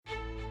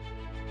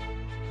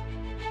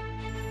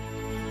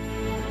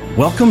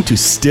Welcome to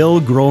Still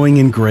Growing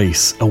in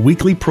Grace, a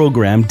weekly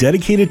program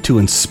dedicated to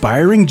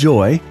inspiring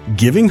joy,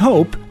 giving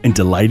hope, and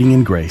delighting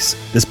in grace.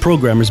 This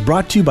program is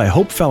brought to you by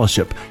Hope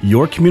Fellowship,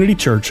 your community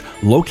church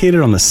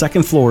located on the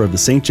second floor of the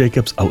St.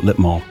 Jacobs Outlet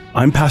Mall.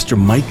 I'm Pastor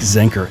Mike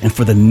Zenker, and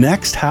for the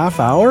next half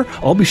hour,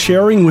 I'll be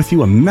sharing with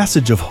you a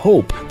message of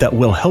hope that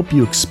will help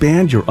you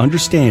expand your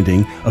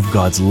understanding of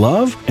God's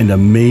love and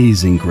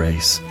amazing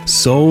grace.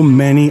 So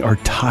many are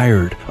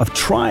tired of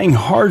trying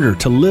harder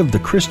to live the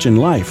Christian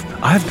life.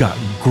 I've got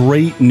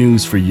great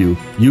news for you.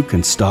 You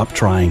can stop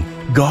trying.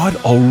 God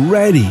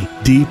already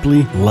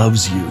deeply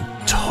loves you,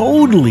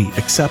 totally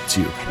accepts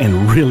you,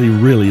 and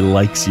really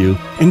likes you.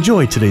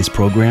 Enjoy today's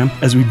program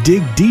as we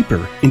dig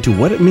deeper into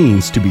what it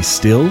means to be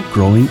still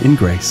growing in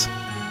grace.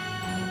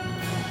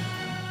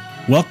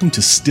 Welcome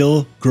to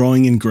Still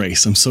Growing in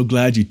Grace. I'm so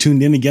glad you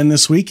tuned in again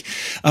this week.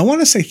 I want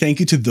to say thank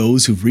you to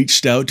those who've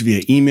reached out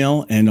via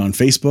email and on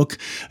Facebook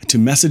to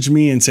message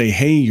me and say,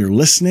 hey, you're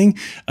listening.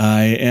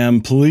 I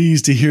am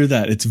pleased to hear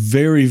that. It's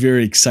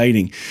very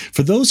exciting.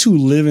 For those who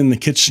live in the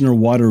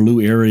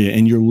Kitchener-Waterloo area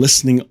and you're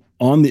listening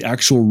on the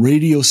actual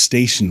radio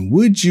station,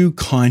 would you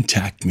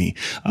contact me?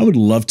 I would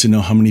love to know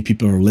how many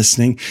people are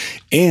listening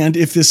and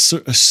if this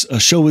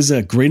show is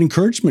a great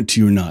encouragement to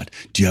you or not.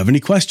 Do you have any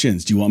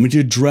questions? Do you want me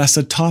to address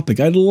a topic?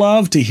 I'd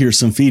love to hear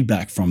some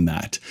feedback from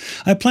that.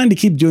 I plan to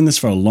keep doing this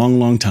for a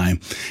long time,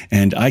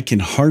 and I can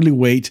hardly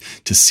wait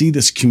to see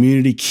this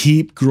community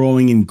keep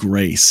growing in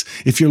grace.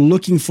 If you're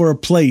looking for a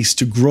place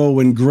to grow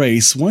in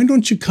grace, why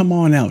don't you come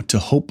on out to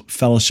Hope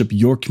Fellowship,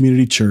 your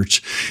community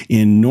church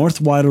in North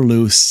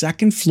Waterloo,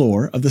 second floor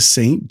of the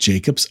St.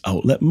 Jacobs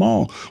Outlet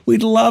Mall.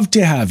 We'd love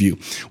to have you.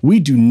 We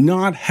do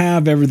not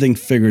have everything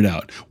figured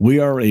out. We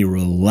are a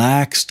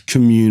relaxed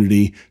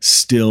community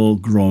still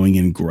growing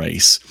in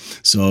grace.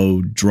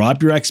 So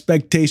drop your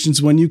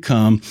expectations when you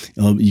come.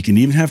 You can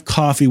even have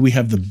coffee. We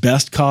have the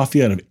best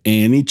coffee out of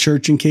any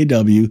church in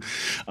KW,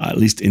 at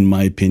least in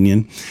my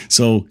opinion.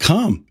 So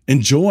come.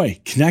 Enjoy,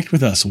 connect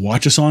with us,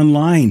 watch us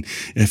online.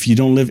 If you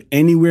don't live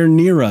anywhere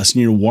near us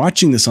and you're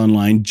watching this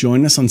online,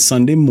 join us on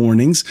Sunday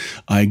mornings.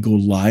 I go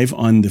live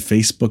on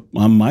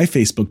my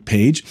Facebook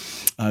page.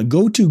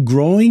 Go to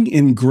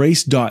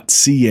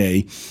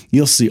growingingrace.ca.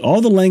 You'll see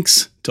all the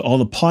links to all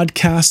the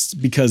podcasts,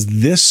 because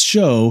this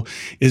show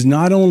is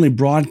not only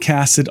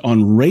broadcasted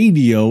on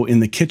radio in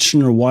the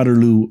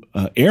Kitchener-Waterloo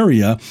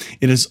area,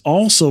 it is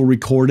also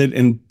recorded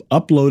and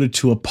uploaded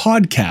to a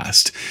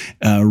podcast,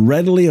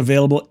 readily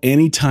available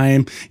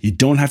anytime. You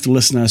don't have to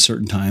listen at a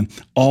certain time.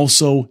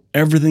 Also,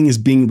 everything is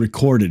being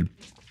recorded.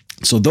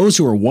 So those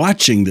who are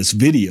watching this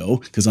video,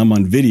 because I'm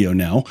on video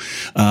now,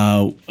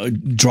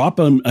 drop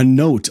a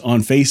note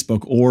on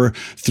Facebook or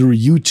through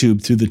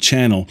YouTube, through the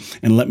channel,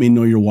 and let me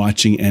know you're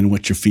watching and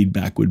what your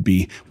feedback would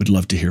be. Would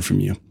love to hear from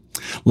you.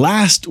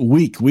 Last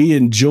week, we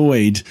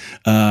enjoyed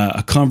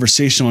a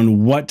conversation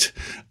on what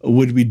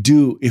would we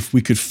do if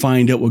we could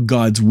find out what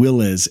God's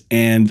will is.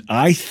 And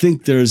I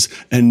think there's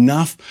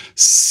enough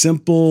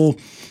simple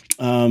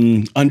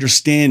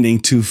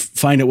understanding to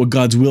find out what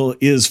God's will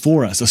is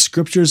for us. The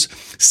scriptures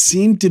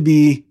seem to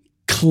be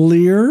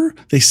clear.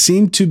 They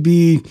seem to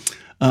be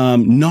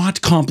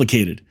not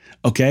complicated.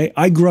 Okay,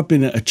 I grew up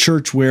in a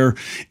church where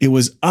it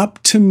was up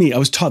to me. I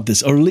was taught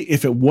this, or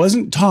if it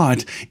wasn't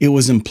taught, it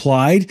was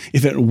implied.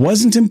 If it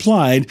wasn't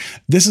implied,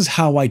 this is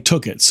how I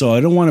took it. So I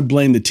don't want to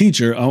blame the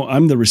teacher.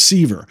 I'm the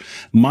receiver.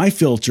 My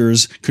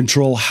filters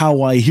control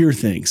how I hear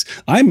things.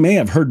 I may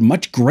have heard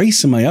much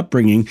grace in my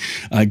upbringing.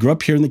 I grew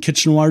up here in the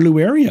Kitchener-Waterloo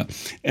area.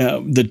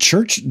 The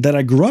church that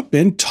I grew up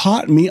in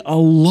taught me a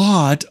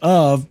lot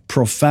of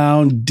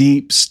profound,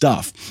 deep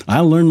stuff. I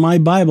learned my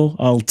Bible.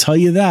 I'll tell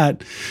you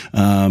that.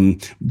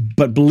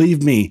 But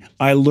believe me,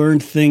 I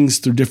learned things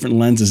through different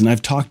lenses, and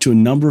I've talked to a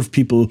number of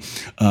people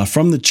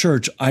from the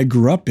church I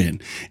grew up in,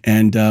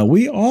 and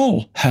we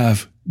all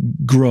have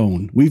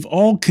grown. We've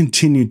all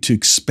continued to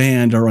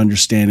expand our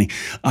understanding.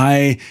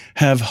 I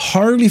have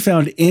hardly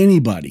found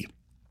anybody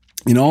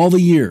in all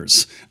the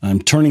years.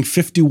 I'm turning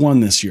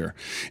 51 this year,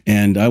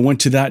 and I went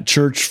to that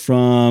church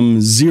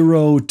from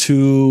 0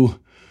 to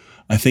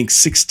I think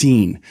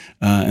 16,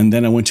 and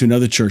then I went to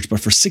another church. But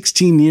for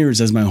 16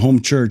 years as my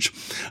home church,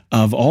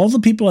 of all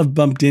the people I've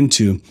bumped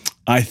into,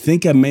 I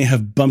think I may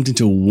have bumped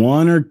into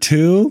one or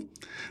two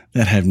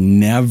that have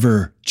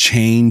never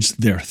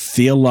changed their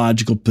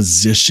theological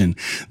position.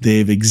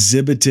 They've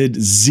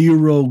exhibited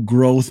zero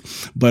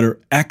growth, but are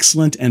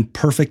excellent and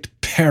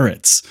perfect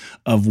parrots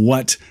of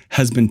what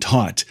has been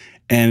taught.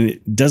 And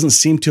it doesn't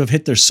seem to have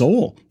hit their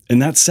soul. And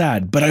that's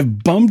sad. But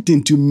I've bumped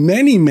into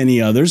many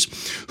others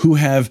who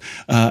have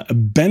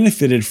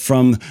benefited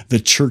from the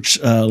church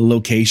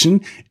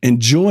location,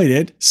 enjoyed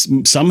it.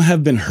 Some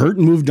have been hurt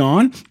and moved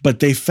on,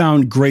 but they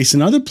found grace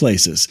in other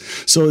places.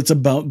 So it's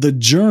about the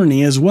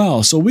journey as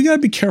well. So we got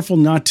to be careful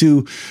not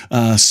to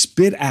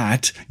get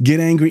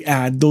angry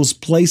at those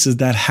places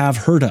that have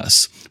hurt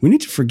us. We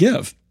need to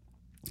forgive.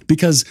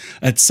 Because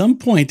at some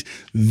point,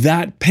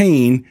 that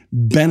pain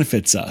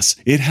benefits us.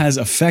 It has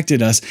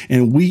affected us,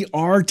 and we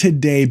are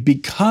today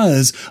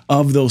because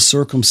of those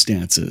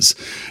circumstances.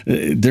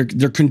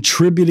 They're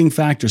contributing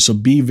factors, so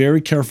be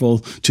very careful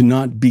to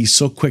not be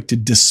so quick to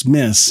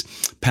dismiss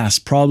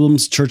past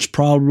problems, church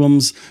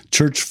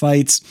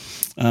fights.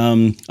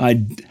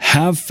 I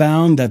have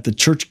found that the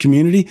church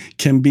community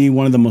can be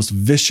one of the most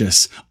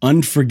vicious,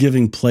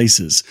 unforgiving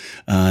places.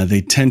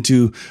 They tend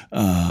to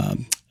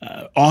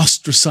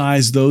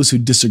ostracize those who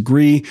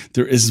disagree.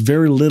 There is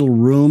very little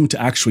room to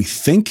actually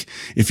think.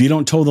 If you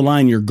don't toe the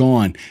line, you're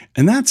gone.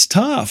 And that's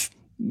tough.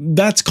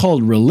 That's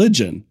called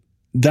religion.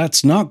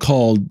 That's not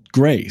called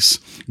grace.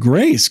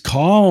 Grace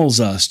calls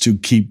us to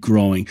keep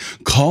growing,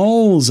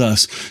 calls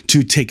us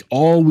to take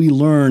all we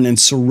learn and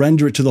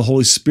surrender it to the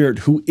Holy Spirit,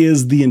 who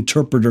is the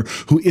interpreter,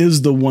 who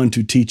is the one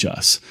to teach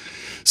us.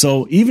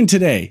 So even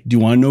today, do you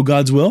want to know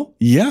God's will?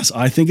 Yes,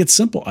 I think it's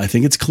simple. I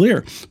think it's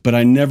clear. But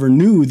I never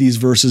knew these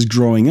verses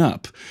growing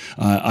up.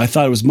 I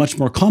thought it was much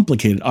more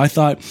complicated. I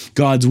thought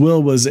God's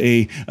will was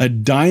a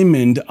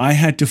diamond I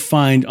had to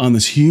find on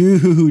this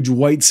huge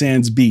white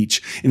sands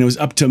beach. And it was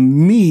up to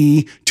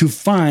me to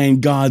find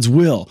God's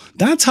will.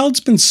 That's how it's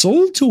been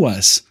sold to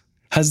us.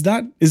 Is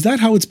that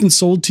how it's been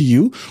sold to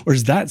you? Or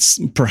is that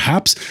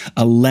perhaps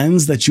a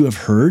lens that you have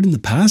heard in the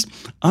past?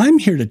 I'm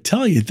here to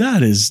tell you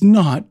that is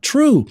not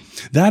true.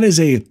 That is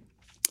a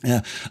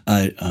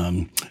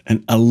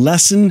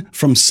lesson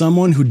from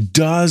someone who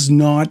does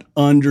not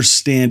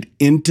understand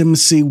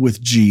intimacy with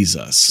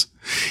Jesus.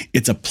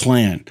 It's a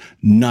plan,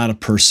 not a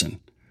person.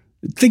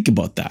 Think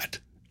about that.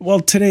 Well,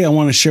 today I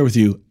want to share with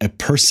you a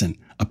person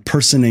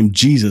named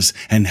Jesus,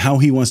 and how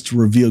he wants to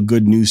reveal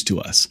good news to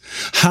us.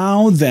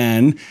 How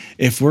then,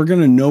 if we're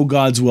going to know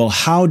God's will,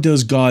 how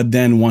does God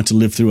then want to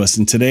live through us?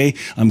 And today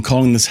I'm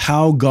calling this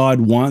How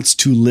God Wants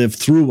to Live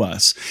Through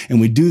Us.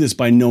 And we do this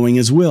by knowing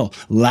his will.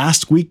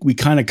 Last week, we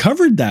kind of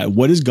covered that.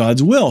 What is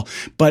God's will?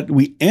 But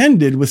we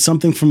ended with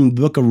something from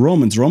the book of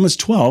Romans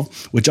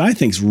 12, which I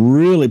think is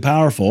really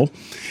powerful.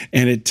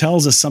 And it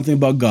tells us something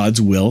about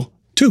God's will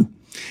too.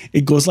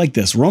 It goes like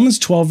this. Romans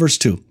 12, verse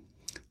 2.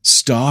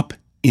 Stop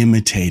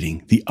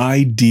imitating the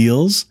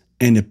ideals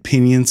and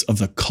opinions of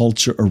the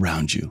culture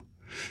around you.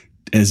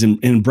 As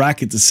in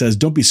brackets, it says,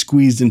 don't be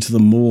squeezed into the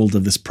mold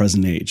of this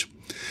present age.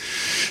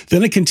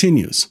 Then it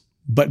continues,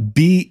 but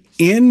be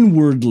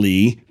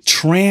inwardly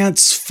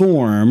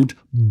transformed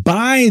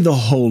by the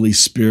Holy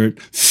Spirit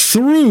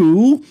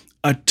through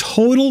a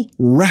total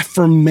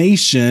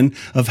reformation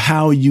of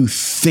how you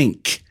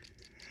think.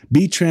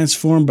 Be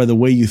transformed by the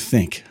way you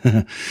think.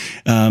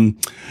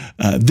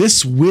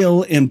 This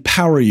will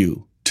empower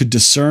you to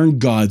discern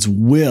God's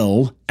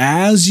will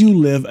as you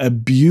live a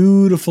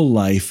beautiful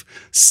life,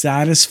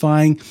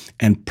 satisfying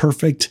and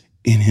perfect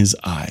in his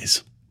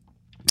eyes.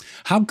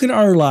 How could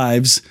our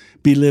lives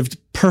be lived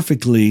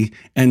perfectly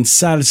and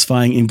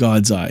satisfying in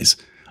God's eyes?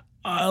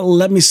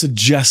 Let me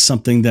suggest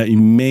something that you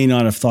may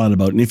not have thought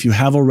about. And if you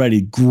have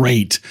already,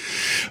 great.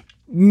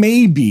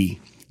 Maybe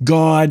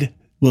God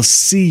will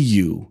see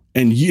you.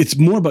 And it's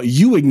more about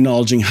you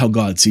acknowledging how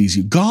God sees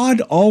you.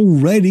 God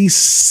already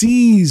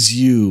sees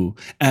you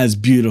as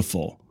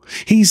beautiful.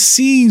 He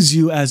sees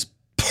you as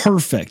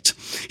perfect.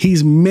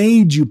 He's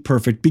made you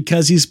perfect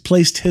because he's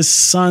placed his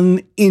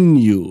son in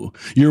you.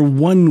 You're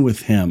one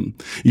with him.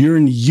 You're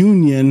in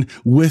union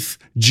with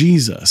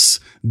Jesus.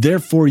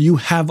 Therefore, you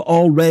have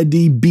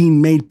already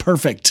been made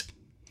perfect.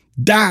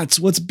 That's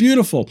what's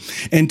beautiful.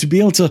 And to be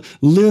able to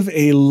live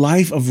a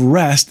life of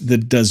rest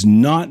that does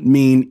not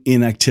mean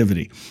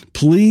inactivity.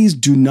 Please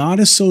do not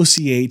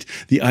associate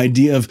the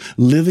idea of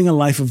living a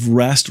life of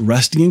rest,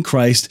 resting in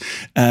Christ,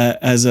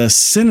 as a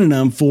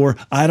synonym for,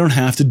 I don't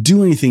have to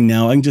do anything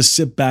now. I can just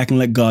sit back and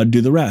let God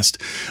do the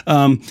rest.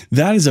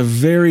 That is a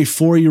very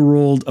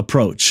 4-year-old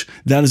approach.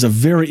 That is a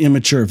very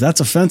immature. If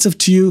that's offensive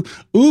to you,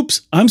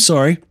 oops, I'm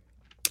sorry.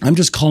 I'm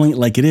just calling it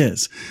like it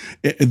is.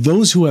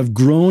 Those who have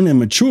grown and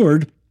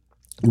matured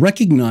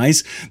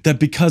recognize that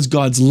because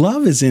God's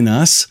love is in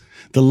us,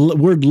 the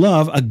word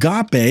love,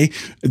 agape,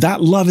 that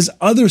love is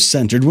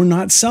other-centered. We're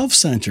not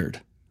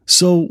self-centered.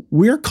 So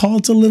we're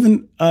called to live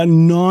in a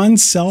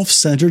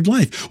non-self-centered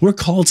life. We're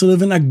called to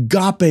live an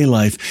agape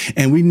life.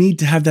 And we need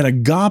to have that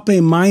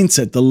agape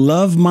mindset, the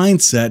love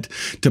mindset,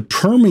 to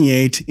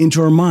permeate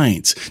into our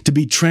minds, to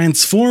be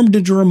transformed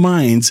into our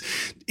minds,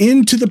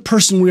 into the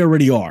person we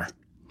already are.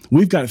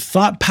 We've got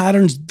thought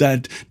patterns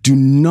that do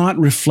not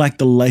reflect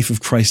the life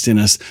of Christ in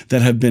us,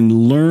 that have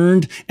been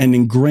learned and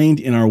ingrained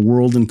in our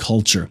world and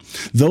culture.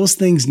 Those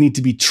things need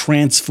to be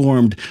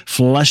transformed,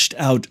 fleshed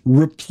out,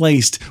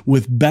 replaced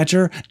with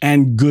better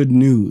and good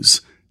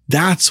news.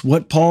 That's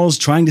what Paul's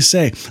trying to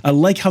say. I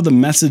like how the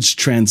Message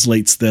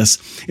translates this.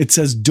 It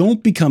says,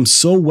 don't become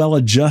so well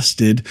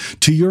adjusted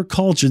to your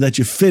culture that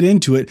you fit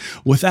into it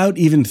without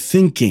even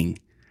thinking.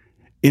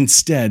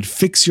 Instead,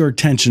 fix your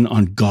attention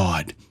on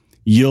God.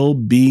 You'll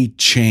be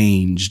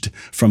changed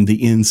from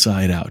the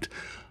inside out.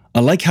 I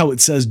like how it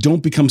says,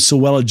 don't become so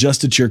well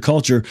adjusted to your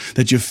culture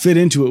that you fit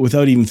into it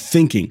without even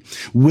thinking.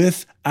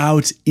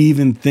 Without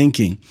even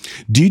thinking.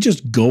 Do you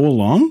just go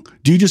along?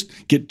 Do you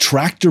just get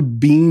tractor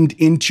beamed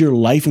into your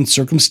life and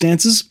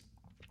circumstances?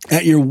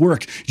 At your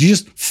work, do you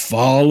just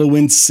follow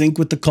in sync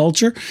with the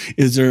culture?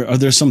 Are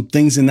there some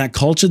things in that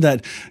culture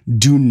that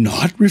do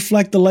not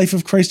reflect the life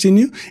of Christ in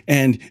you?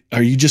 And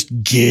are you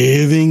just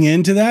giving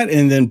into that?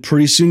 And then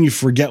pretty soon you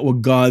forget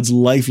what God's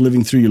life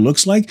living through you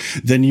looks like.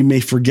 Then you may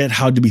forget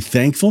how to be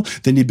thankful.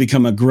 Then you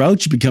become a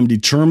grouch. You become a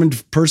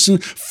determined person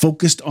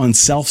focused on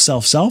self.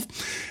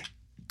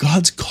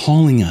 God's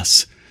calling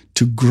us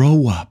to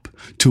grow up,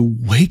 to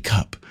wake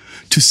up,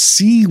 to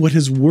see what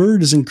his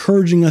word is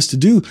encouraging us to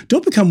do.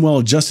 Don't become well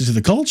adjusted to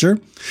the culture.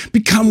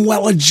 Become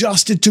well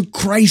adjusted to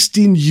Christ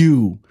in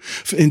you.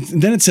 And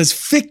then it says,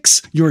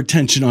 fix your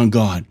attention on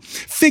God.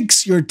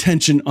 Fix your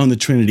attention on the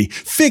Trinity.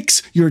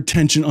 Fix your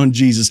attention on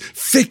Jesus.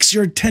 Fix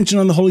your attention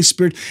on the Holy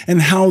Spirit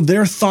and how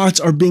their thoughts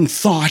are being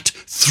thought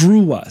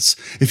through us.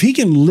 If he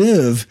can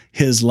live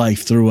his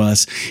life through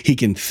us, he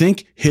can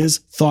think his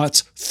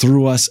thoughts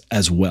through us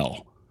as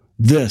well.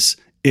 This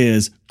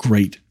is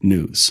great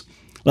news.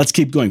 Let's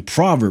keep going.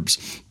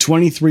 Proverbs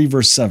 23,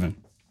 verse 7.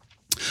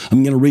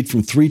 I'm going to read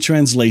from 3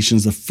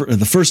 translations.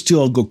 The first 2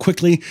 I'll go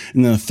quickly,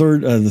 and then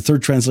the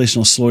third translation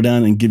I'll slow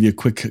down and give you a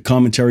quick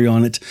commentary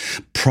on it.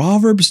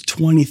 Proverbs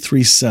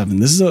 23, 7.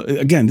 This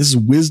is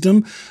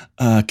wisdom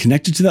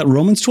connected to that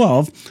Romans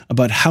 12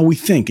 about how we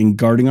think and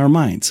guarding our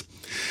minds.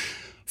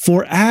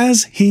 For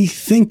as he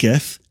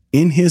thinketh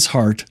in his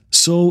heart,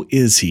 so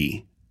is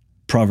he.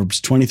 Proverbs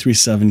 23,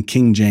 7,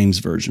 King James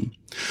Version.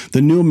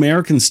 The New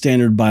American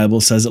Standard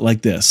Bible says it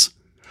like this: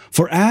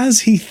 for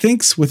as he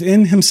thinks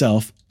within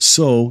himself,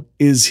 so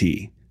is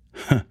he.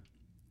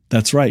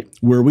 That's right.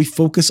 Where we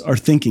focus our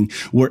thinking,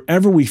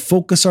 wherever we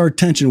focus our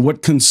attention,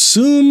 what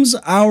consumes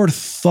our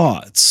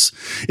thoughts.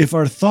 If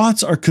our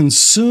thoughts are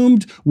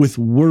consumed with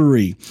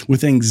worry,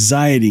 with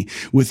anxiety,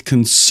 with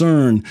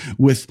concern,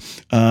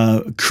 with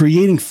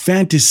creating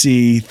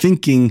fantasy,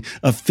 thinking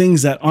of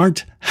things that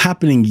aren't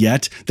happening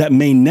yet, that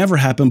may never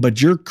happen,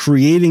 but you're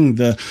creating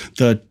the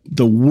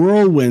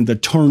whirlwind, the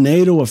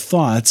tornado of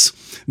thoughts,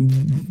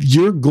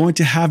 you're going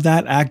to have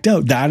that act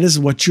out. That is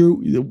what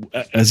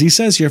as he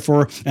says here,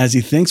 for as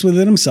he thinks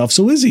within himself,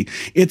 so is he.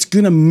 It's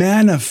going to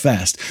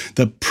manifest.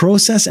 The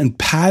process and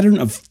pattern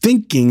of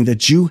thinking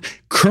that you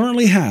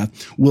currently have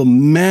will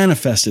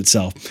manifest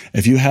itself.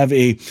 If you have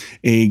a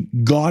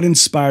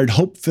God-inspired,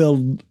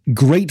 hope-filled,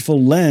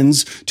 grateful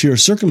lens to your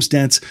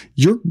circumstance,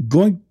 you're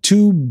going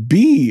to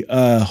be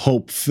a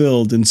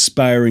hope-filled,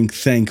 inspiring,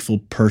 thankful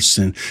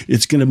person.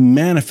 It's going to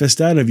manifest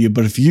out of you.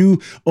 But if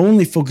you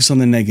only focus on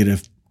the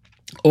negative,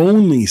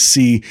 only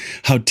see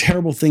how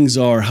terrible things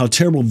are, how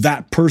terrible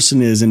that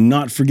person is, and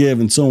not forgive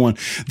and so on,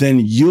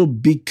 then you'll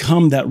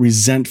become that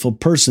resentful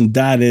person.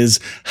 That is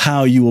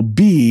how you will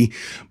be,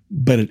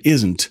 but it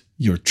isn't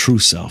your true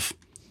self.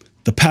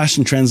 The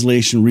Passion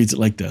Translation reads it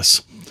like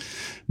this: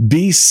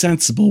 be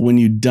sensible when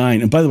you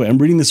dine. And by the way, I'm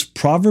reading this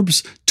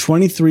Proverbs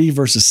 23,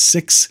 verses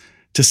 6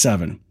 to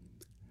 7.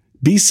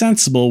 Be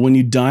sensible when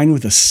you dine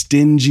with a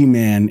stingy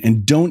man,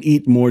 and don't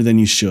eat more than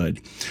you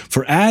should.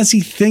 For as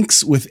he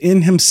thinks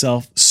within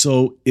himself,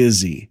 so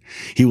is he.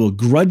 He will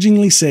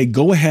grudgingly say,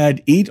 go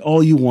ahead, eat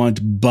all you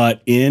want,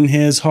 but in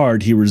his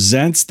heart he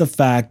resents the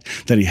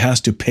fact that he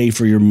has to pay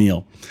for your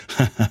meal.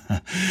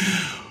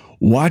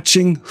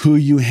 Watching who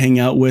you hang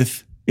out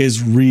with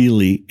is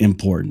really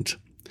important.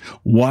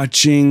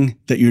 Watching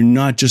that you're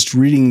not just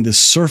reading the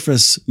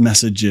surface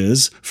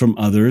messages from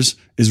others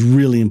is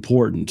really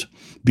important.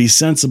 Be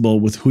sensible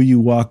with who you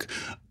walk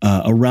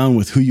around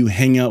with, who you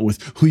hang out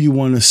with, who you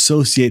want to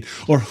associate,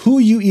 or who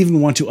you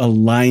even want to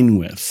align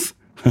with.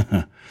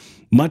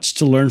 Much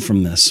to learn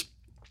from this.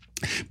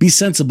 Be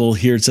sensible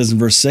here, it says in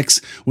verse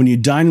 6, when you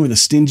dine with a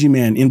stingy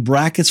man. In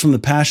brackets from the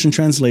Passion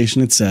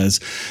Translation, it says,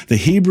 the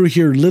Hebrew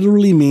here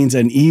literally means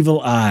an evil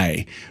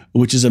eye,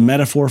 which is a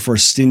metaphor for a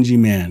stingy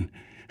man.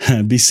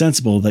 Be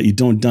sensible that you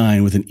don't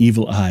dine with an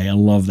evil eye. I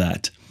love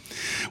that.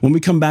 When we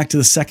come back to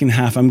the second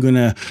half, I'm going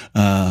to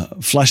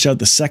flesh out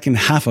the second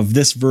half of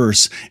this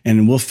verse,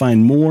 and we'll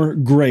find more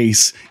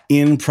grace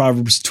in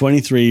Proverbs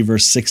 23,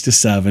 verse 6 to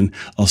 7.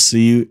 I'll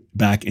see you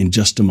back in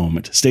just a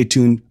moment. Stay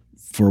tuned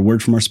for a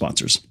word from our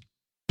sponsors.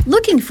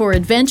 Looking for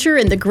adventure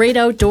in the great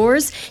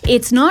outdoors?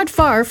 It's not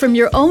far from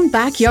your own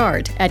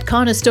backyard at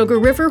Conestoga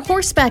River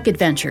Horseback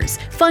Adventures.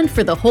 Fun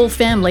for the whole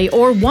family,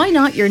 or why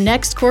not your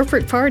next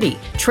corporate party?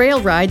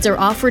 Trail rides are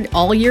offered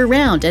all year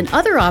round, and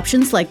other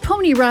options like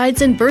pony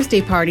rides and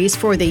birthday parties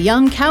for the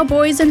young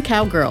cowboys and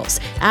cowgirls.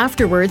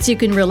 Afterwards, you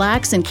can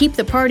relax and keep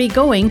the party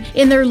going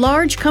in their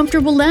large,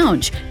 comfortable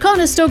lounge.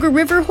 Conestoga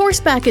River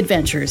Horseback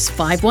Adventures,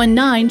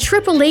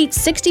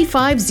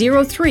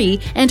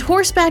 519-888-6503 and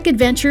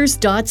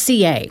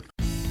horsebackadventures.ca.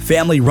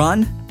 Family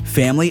run,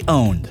 family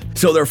owned.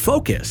 So their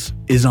focus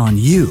is on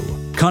you.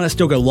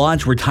 Conestoga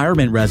Lodge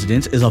Retirement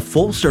Residence is a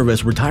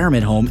full-service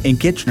retirement home in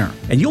Kitchener,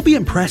 and you'll be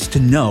impressed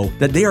to know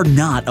that they are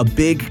not a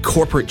big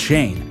corporate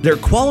chain. They're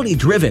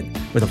quality-driven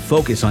with a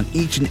focus on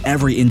each and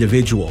every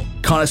individual.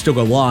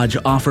 Conestoga Lodge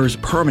offers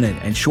permanent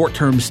and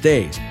short-term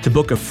stays. To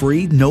book a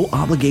free,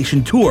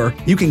 no-obligation tour,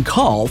 you can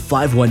call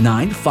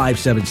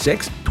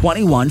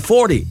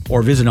 519-576-2140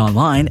 or visit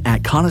online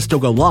at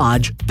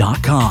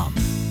conestogalodge.com.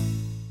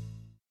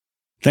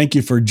 Thank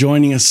you for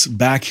joining us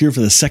back here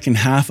for the second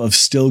half of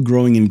Still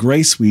Growing in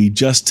Grace. We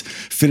just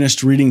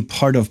finished reading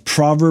part of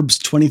Proverbs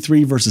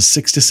 23, verses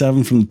 6 to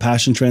 7 from the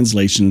Passion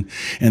Translation,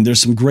 and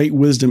there's some great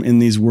wisdom in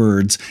these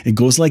words. It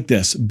goes like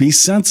this: be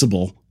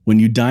sensible when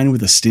you dine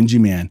with a stingy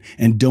man,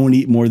 and don't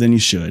eat more than you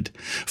should.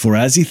 For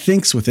as he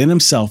thinks within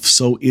himself,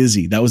 so is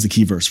he. That was the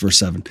key verse, verse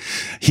 7.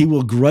 He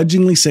will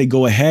grudgingly say,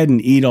 go ahead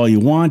and eat all you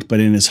want,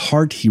 but in his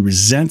heart he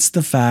resents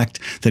the fact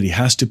that he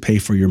has to pay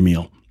for your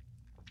meal.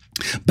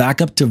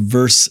 Back up to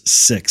verse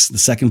 6, the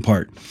second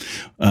part.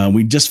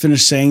 We just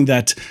finished saying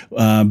that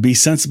be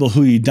sensible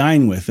who you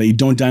dine with, that you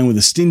don't dine with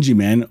a stingy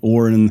man,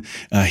 or in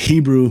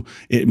Hebrew,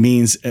 it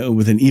means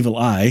with an evil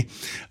eye.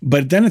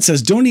 But then it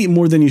says, don't eat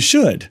more than you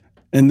should.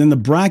 And then the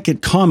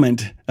bracket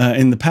comment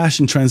in the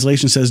Passion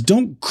Translation says,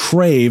 don't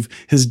crave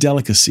his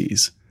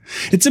delicacies.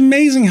 It's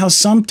amazing how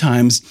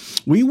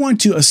sometimes we want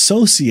to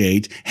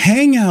associate,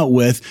 hang out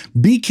with,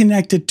 be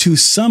connected to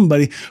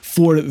somebody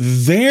for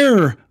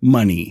their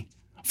money,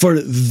 for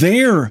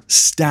their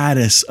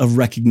status of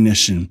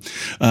recognition,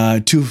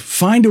 to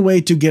find a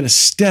way to get a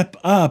step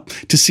up,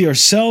 to see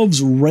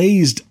ourselves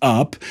raised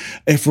up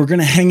if we're going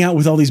to hang out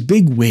with all these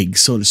big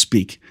wigs, so to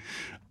speak.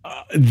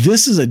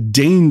 This is a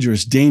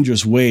dangerous,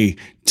 dangerous way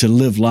to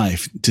live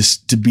life,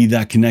 to be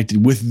that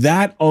connected. With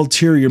that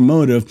ulterior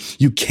motive,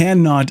 you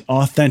cannot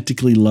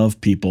authentically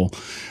love people.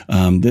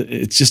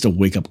 It's just a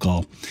wake-up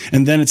call.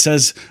 And then it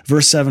says,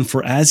 verse 7,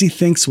 for as he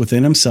thinks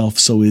within himself,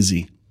 so is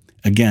he.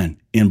 Again,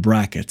 in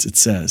brackets, it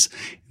says,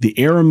 the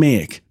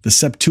Aramaic, the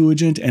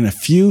Septuagint, and a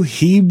few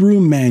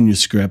Hebrew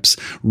manuscripts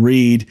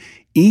read,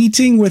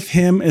 eating with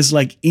him is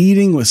like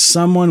eating with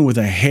someone with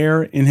a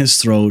hair in his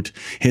throat.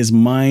 His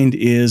mind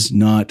is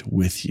not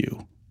with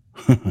you.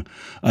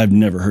 I've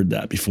never heard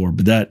that before,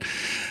 but that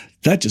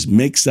just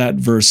makes that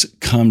verse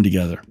come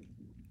together.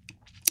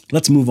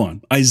 Let's move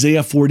on.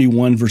 Isaiah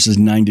 41, verses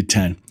 9 to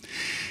 10.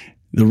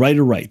 The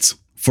writer writes,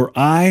 for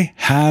I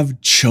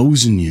have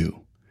chosen you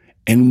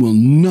and will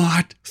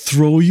not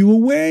throw you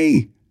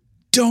away.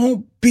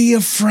 Don't be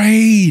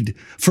afraid,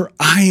 for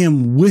I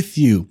am with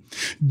you.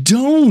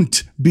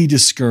 Don't be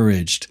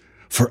discouraged,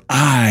 for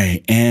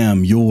I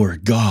am your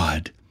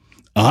God.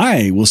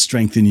 I will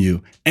strengthen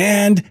you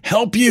and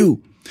help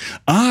you.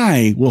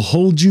 I will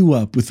hold you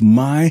up with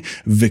my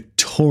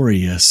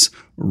victorious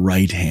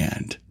right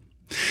hand.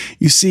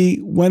 You see,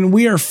 when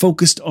we are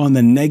focused on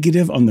the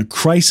negative, on the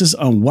crisis,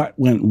 on what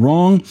went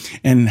wrong,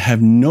 and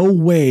have no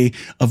way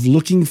of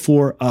looking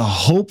for a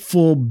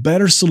hopeful,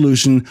 better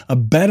solution, a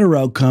better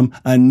outcome,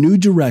 a new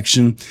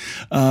direction,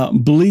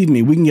 believe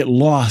me, we can get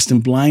lost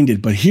and blinded.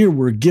 But here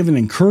we're given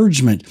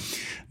encouragement.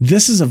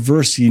 This is a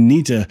verse you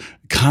need to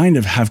kind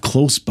of have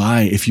close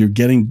by if you're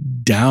getting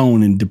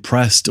down and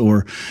depressed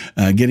or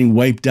getting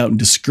wiped out and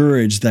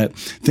discouraged that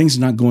things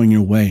are not going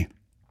your way.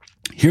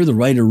 Here the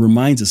writer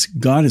reminds us,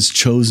 God has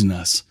chosen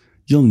us.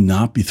 You'll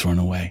not be thrown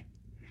away.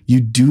 You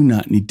do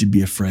not need to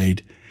be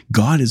afraid.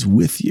 God is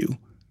with you.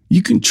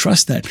 You can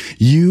trust that.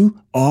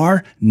 You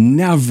are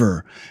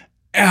never,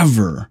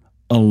 ever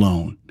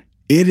alone.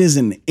 It is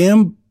an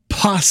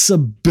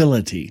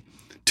impossibility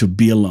to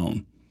be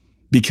alone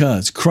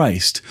because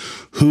Christ,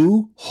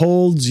 who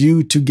holds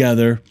you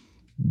together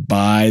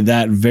by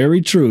that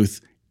very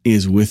truth,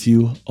 is with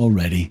you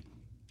already.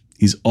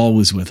 He's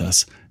always with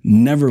us.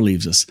 Never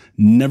leaves us,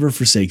 never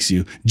forsakes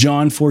you.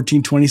 John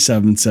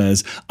 14:27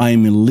 says, I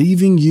am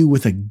leaving you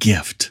with a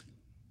gift,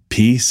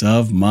 peace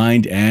of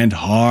mind and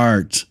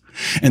heart.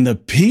 And the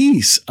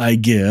peace I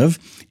give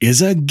is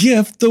a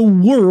gift the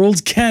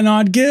world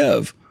cannot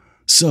give.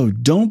 So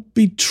don't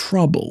be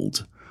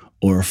troubled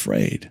or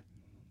afraid.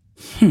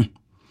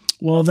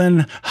 Well,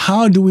 then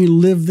how do we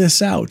live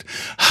this out?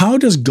 How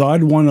does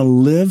God want to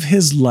live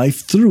his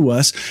life through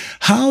us?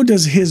 How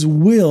does his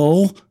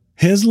will,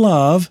 his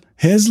love,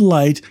 his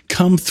light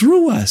come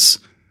through us?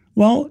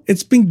 Well,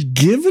 it's been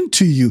given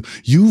to you.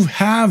 You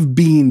have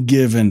been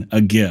given a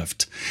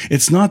gift.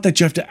 It's not that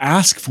you have to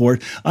ask for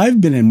it.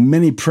 I've been in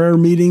many prayer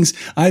meetings.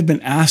 I've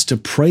been asked to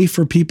pray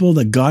for people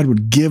that God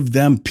would give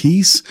them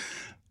peace.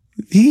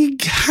 He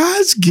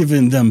has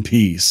given them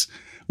peace.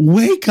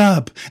 Wake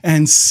up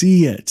and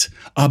see it.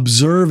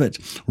 Observe it.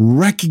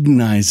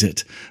 Recognize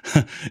it.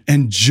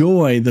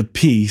 Enjoy the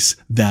peace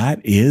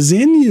that is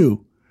in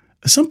you.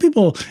 Some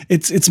people,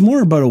 it's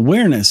more about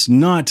awareness,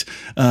 not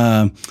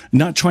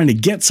trying to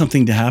get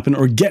something to happen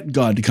or get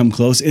God to come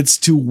close. It's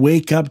to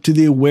wake up to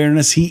the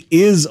awareness he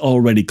is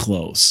already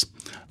close.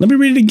 Let me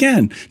read it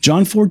again.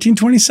 John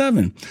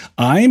 14:27.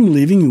 I am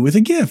leaving you with a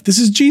gift. This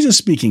is Jesus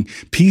speaking.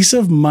 Peace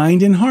of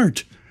mind and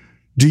heart.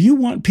 Do you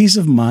want peace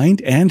of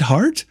mind and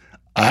heart?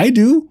 I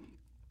do.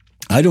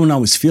 I don't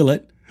always feel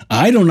it.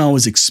 I don't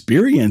always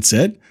experience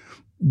it,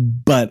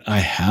 but I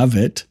have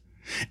it.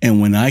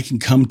 And when I can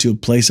come to a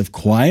place of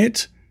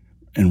quiet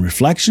and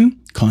reflection,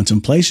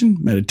 contemplation,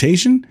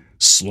 meditation,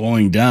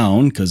 slowing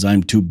down because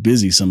I'm too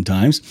busy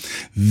sometimes,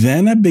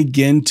 then I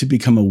begin to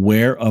become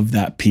aware of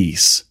that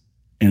peace.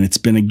 And it's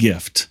been a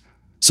gift.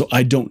 So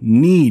I don't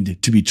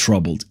need to be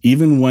troubled,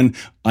 even when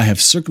I have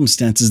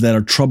circumstances that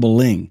are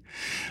troubling.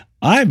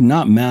 I've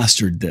not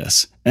mastered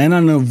this, and I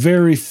know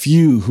very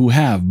few who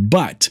have,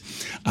 but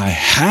I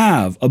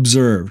have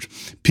observed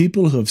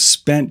people who have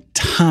spent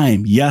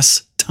time,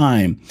 yes,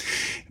 time,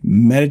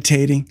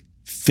 meditating,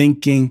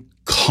 thinking,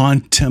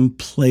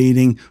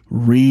 contemplating,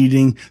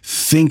 reading,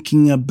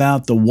 thinking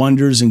about the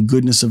wonders and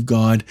goodness of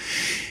God.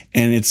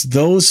 And it's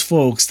those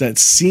folks that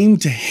seem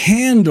to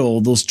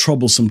handle those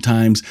troublesome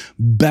times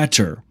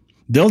better.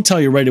 They'll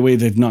tell you right away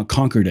they've not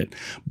conquered it,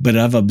 but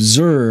I've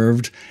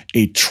observed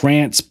a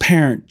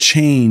transparent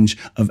change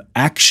of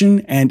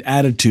action and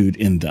attitude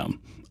in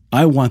them.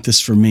 I want this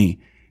for me.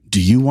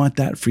 Do you want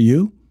that for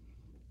you?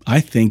 I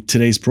think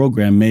today's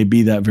program may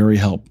be that very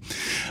help.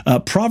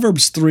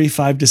 Proverbs 3,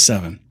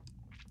 5-7.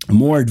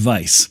 More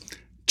advice.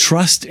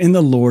 Trust in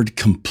the Lord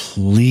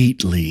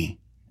completely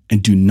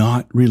and do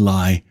not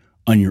rely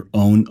on your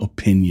own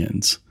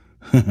opinions.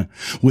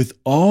 With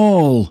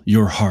all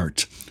your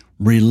heart,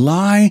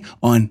 rely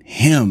on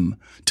Him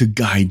to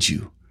guide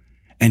you,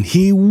 and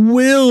He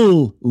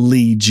will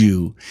lead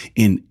you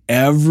in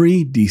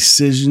every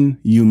decision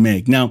you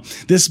make. Now,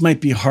 this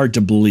might be hard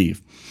to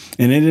believe,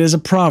 and it is a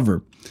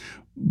proverb,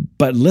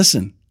 but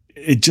listen,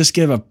 it just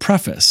gave a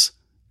preface.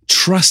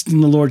 Trust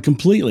in the Lord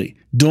completely.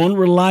 Don't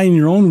rely on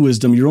your own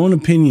wisdom, your own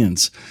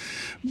opinions.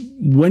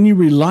 When you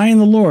rely on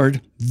the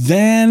Lord,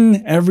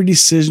 then every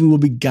decision will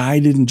be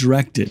guided and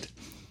directed.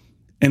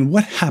 And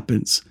what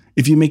happens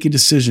if you make a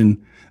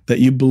decision that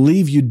you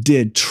believe you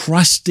did,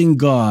 trusting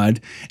God,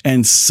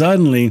 and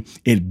suddenly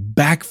it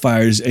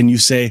backfires and you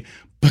say,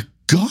 but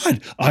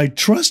God, I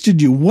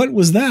trusted you. What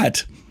was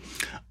that?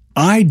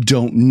 I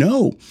don't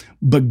know,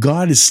 but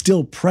God is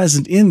still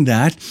present in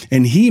that,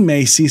 and He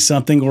may see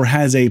something or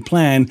has a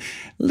plan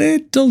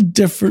little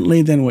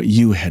differently than what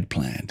you had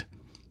planned.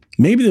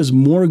 Maybe there's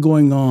more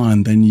going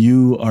on than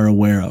you are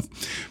aware of.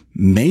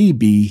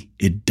 Maybe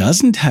it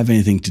doesn't have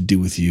anything to do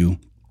with you,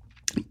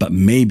 but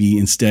maybe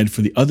instead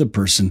for the other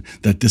person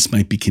that this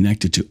might be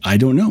connected to. I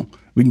don't know.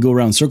 We can go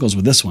around circles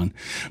with this one,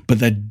 but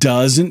that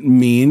doesn't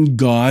mean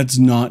God's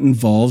not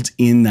involved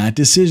in that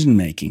decision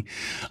making.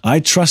 I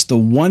trust the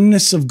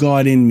oneness of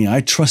God in me. I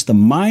trust the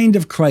mind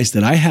of Christ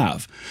that I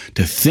have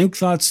to think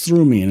thoughts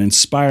through me and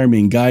inspire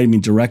me and guide me,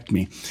 direct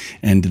me.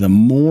 And the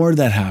more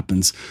that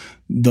happens,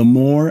 the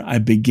more I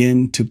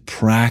begin to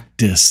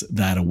practice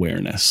that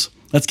awareness.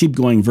 Let's keep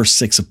going. Verse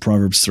 6 of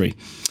Proverbs 3.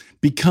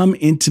 Become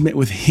intimate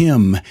with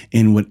Him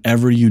in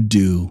whatever you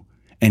do,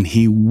 and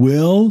He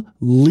will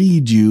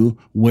lead you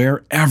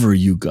wherever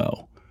you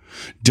go.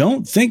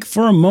 Don't think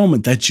for a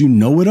moment that you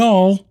know it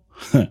all.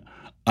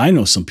 I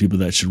know some people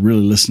that should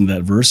really listen to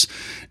that verse,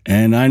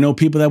 and I know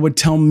people that would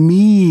tell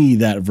me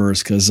that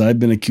verse because I've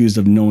been accused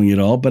of knowing it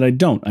all, but I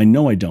don't. I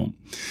know I don't.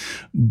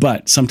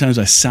 But sometimes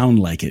I sound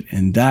like it,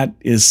 and that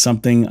is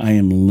something I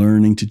am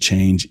learning to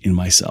change in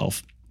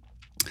myself.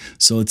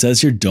 So it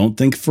says here, don't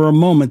think for a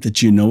moment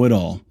that you know it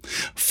all.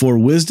 For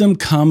wisdom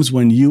comes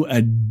when you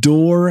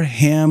adore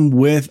Him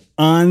with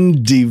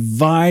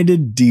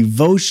undivided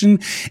devotion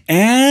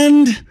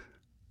and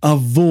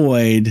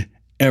avoid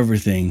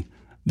everything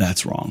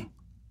that's wrong.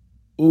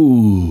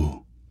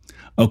 Ooh.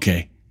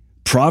 Okay.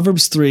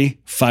 Proverbs 3,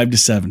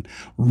 5-7.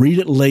 Read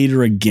it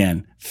later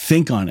again.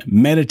 Think on it.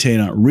 Meditate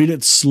on it. Read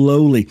it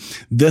slowly.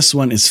 This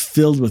one is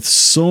filled with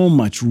so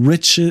much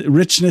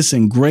richness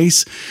and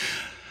grace.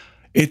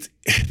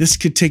 This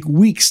could take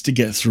weeks to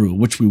get through,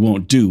 which we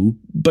won't do,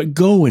 but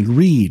go and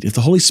read. If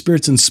the Holy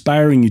Spirit's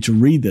inspiring you to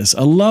read this,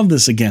 I love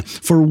this again.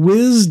 For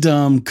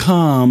wisdom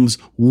comes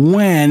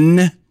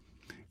when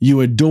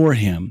you adore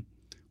Him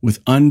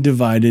with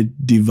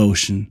undivided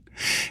devotion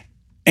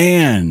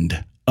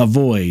and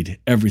avoid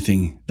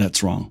everything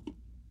that's wrong.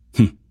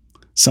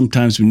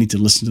 Sometimes we need to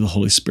listen to the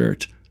Holy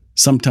Spirit.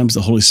 Sometimes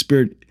the Holy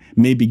Spirit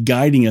may be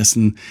guiding us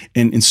and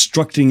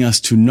instructing us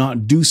to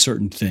not do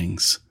certain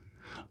things.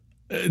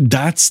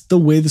 That's the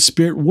way the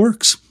Spirit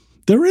works.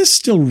 There is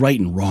still right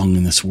and wrong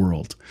in this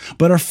world,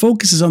 but our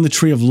focus is on the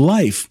tree of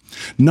life,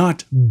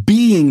 not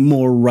being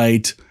more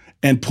right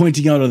and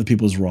pointing out other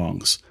people's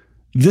wrongs.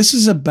 This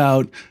is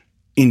about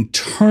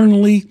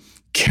internally,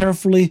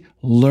 carefully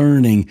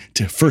learning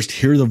to first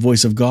hear the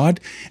voice of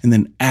God and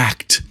then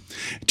act,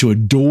 to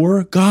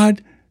adore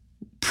God,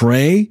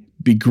 pray,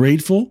 be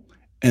grateful,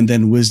 and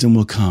then wisdom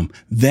will come.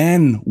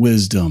 Then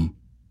wisdom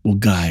will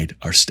guide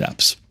our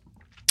steps.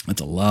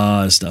 That's a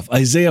lot of stuff.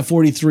 Isaiah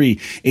 43,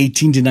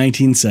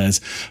 18-19 says,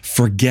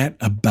 forget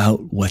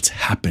about what's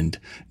happened.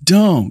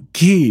 Don't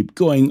keep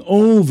going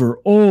over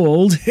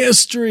old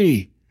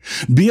history.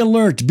 Be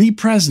alert, be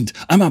present.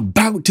 I'm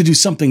about to do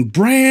something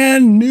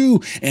brand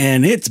new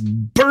and it's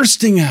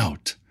bursting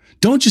out.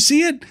 Don't you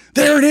see it?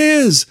 There it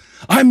is.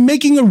 I'm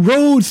making a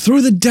road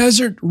through the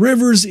desert,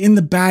 rivers in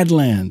the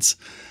Badlands.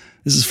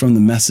 This is from the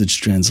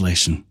Message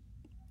translation.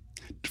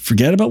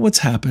 Forget about what's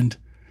happened.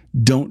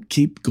 Don't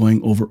keep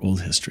going over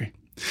old history.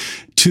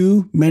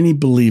 Too many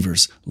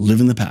believers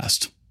live in the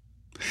past.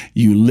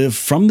 You live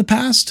from the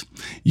past.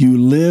 You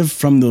live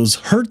from those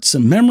hurts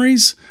and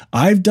memories.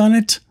 I've done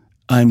it.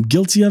 I'm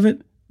guilty of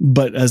it.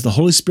 But as the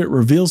Holy Spirit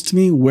reveals to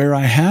me where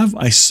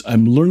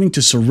I'm learning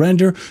to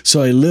surrender.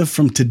 So I live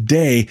from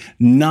today,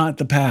 not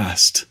the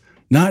past,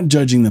 not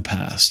judging the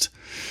past.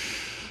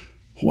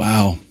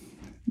 Wow.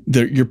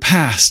 Your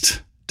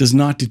past does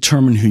not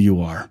determine who you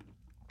are.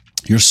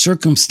 Your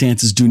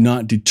circumstances do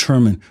not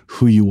determine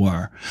who you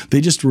are.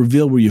 They just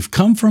reveal where you've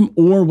come from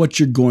or what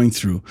you're going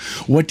through.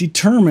 What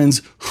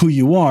determines who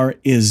you are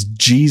is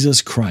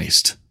Jesus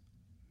Christ.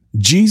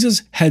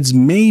 Jesus has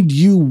made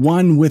you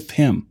one with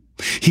him.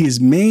 He has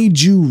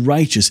made you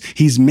righteous.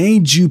 He's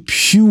made you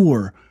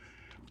pure,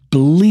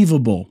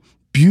 believable,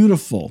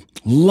 beautiful,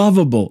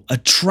 lovable,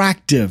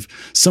 attractive,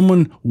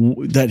 someone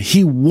that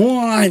he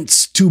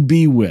wants to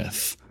be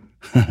with.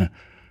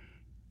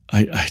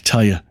 I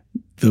tell you,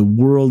 the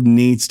world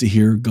needs to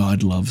hear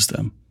God loves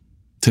them.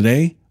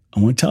 Today,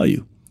 I want to tell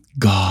you,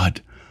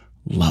 God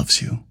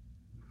loves you.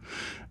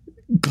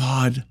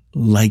 God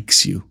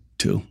likes you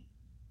too.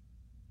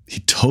 He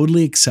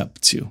totally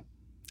accepts you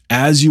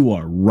as you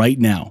are right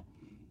now.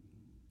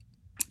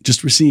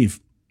 Just receive,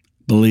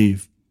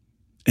 believe,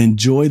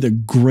 enjoy the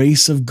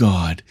grace of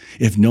God.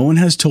 If no one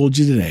has told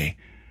you today,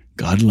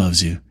 God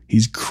loves you.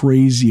 He's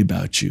crazy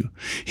about you.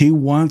 He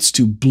wants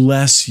to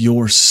bless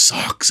your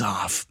socks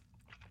off.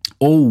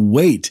 Oh,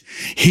 wait,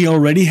 he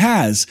already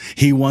has.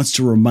 He wants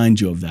to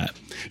remind you of that.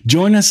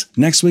 Join us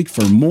next week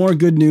for more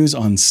good news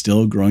on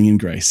Still Growing in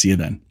Grace. See you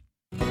then.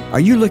 Are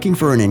you looking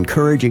for an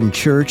encouraging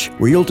church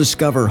where you'll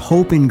discover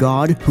hope in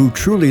God who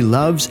truly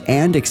loves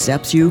and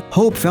accepts you?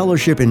 Hope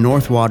Fellowship in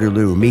North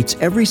Waterloo meets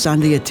every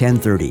Sunday at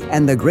 10:30,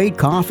 and the great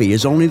coffee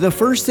is only the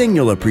first thing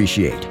you'll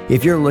appreciate.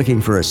 If you're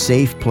looking for a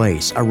safe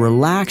place, a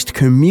relaxed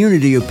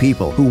community of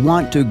people who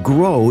want to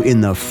grow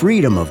in the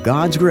freedom of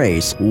God's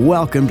grace,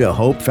 welcome to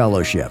Hope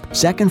Fellowship,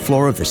 second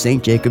floor of the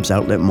St. Jacobs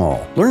Outlet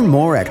Mall. Learn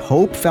more at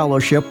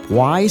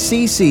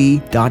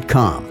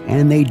hopefellowshipycc.com,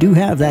 and they do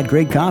have that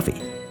great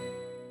coffee.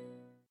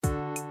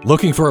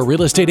 Looking for a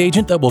real estate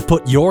agent that will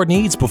put your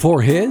needs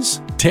before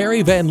his?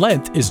 Terry Van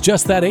Lent is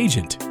just that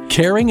agent.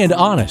 Caring and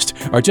honest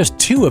are just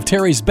two of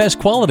Terry's best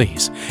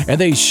qualities,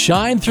 and they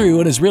shine through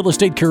in his real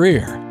estate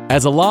career.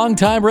 As a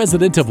longtime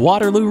resident of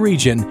Waterloo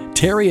Region,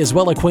 Terry is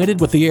well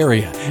acquainted with the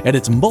area and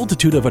its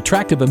multitude of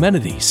attractive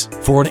amenities.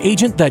 For an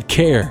agent that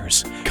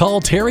cares, call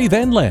Terry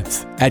Van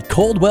Lent at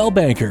Coldwell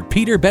Banker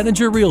Peter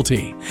Benninger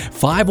Realty,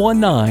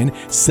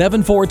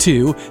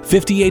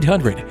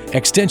 519-742-5800,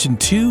 extension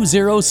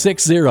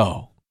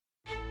 2060.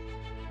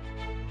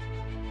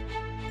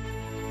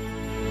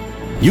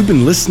 You've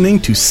been listening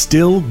to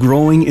Still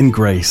Growing in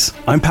Grace.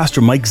 I'm Pastor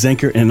Mike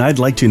Zenker, and I'd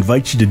like to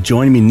invite you to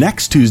join me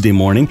next Tuesday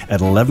morning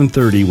at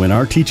 11:30 when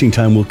our teaching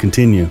time will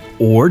continue.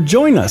 Or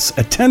join us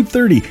at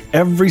 10:30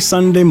 every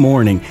Sunday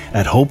morning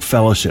at Hope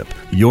Fellowship,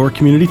 your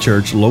community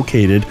church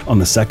located on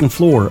the second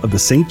floor of the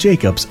St.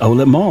 Jacobs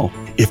Outlet Mall.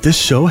 If this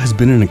show has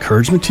been an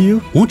encouragement to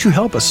you, won't you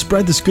help us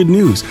spread this good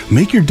news?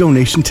 Make your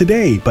donation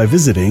today by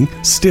visiting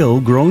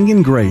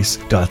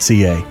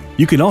stillgrowingingrace.ca.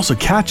 You can also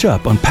catch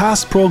up on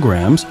past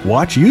programs,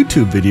 watch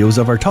YouTube videos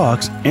of our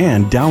talks,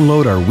 and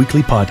download our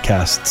weekly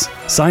podcasts.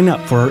 Sign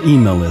up for our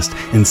email list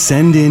and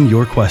send in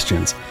your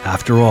questions.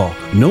 After all,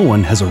 no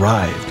one has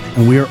arrived,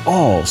 and we are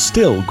all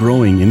still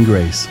growing in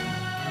grace.